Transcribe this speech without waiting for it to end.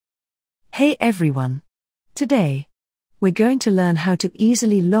Hey everyone! Today, we're going to learn how to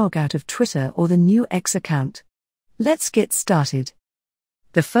easily log out of Twitter or the new X account. Let's get started.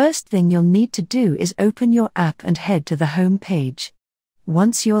 The first thing you'll need to do is open your app and head to the home page.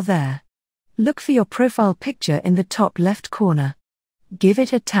 Once you're there, look for your profile picture in the top left corner. Give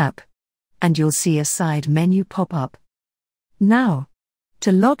it a tap, and you'll see a side menu pop up. Now,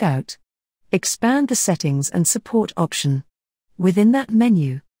 to log out, expand the Settings and Support option. Within that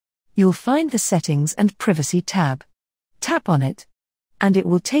menu, you'll find the Settings and Privacy tab. Tap on it, and it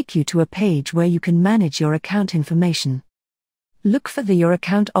will take you to a page where you can manage your account information. Look for the Your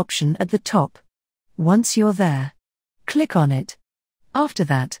Account option at the top. Once you're there, click on it. After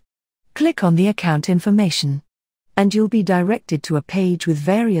that, click on the account information, and you'll be directed to a page with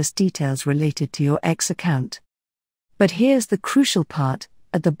various details related to your X account. But here's the crucial part: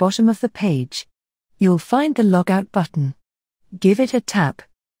 at the bottom of the page, you'll find the Logout button. Give it a tap,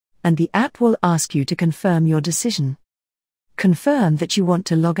 and the app will ask you to confirm your decision. Confirm that you want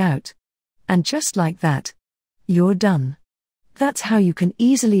to log out. And just like that, you're done. That's how you can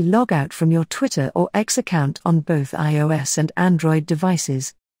easily log out from your Twitter or X account on both iOS and Android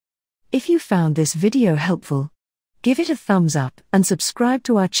devices. If you found this video helpful, give it a thumbs up and subscribe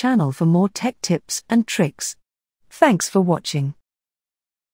to our channel for more tech tips and tricks. Thanks for watching.